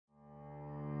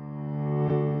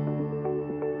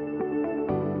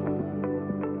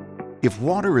If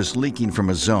water is leaking from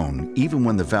a zone, even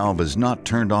when the valve is not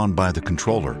turned on by the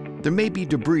controller, there may be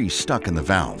debris stuck in the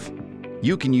valve.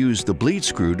 You can use the bleed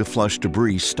screw to flush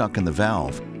debris stuck in the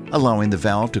valve, allowing the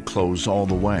valve to close all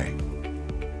the way.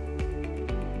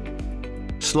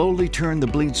 Slowly turn the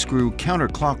bleed screw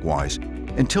counterclockwise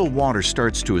until water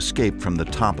starts to escape from the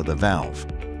top of the valve.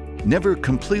 Never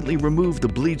completely remove the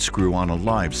bleed screw on a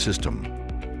live system.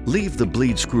 Leave the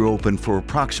bleed screw open for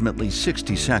approximately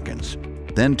 60 seconds.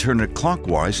 Then turn it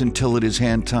clockwise until it is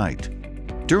hand tight.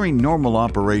 During normal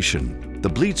operation, the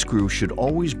bleed screw should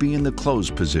always be in the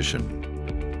closed position.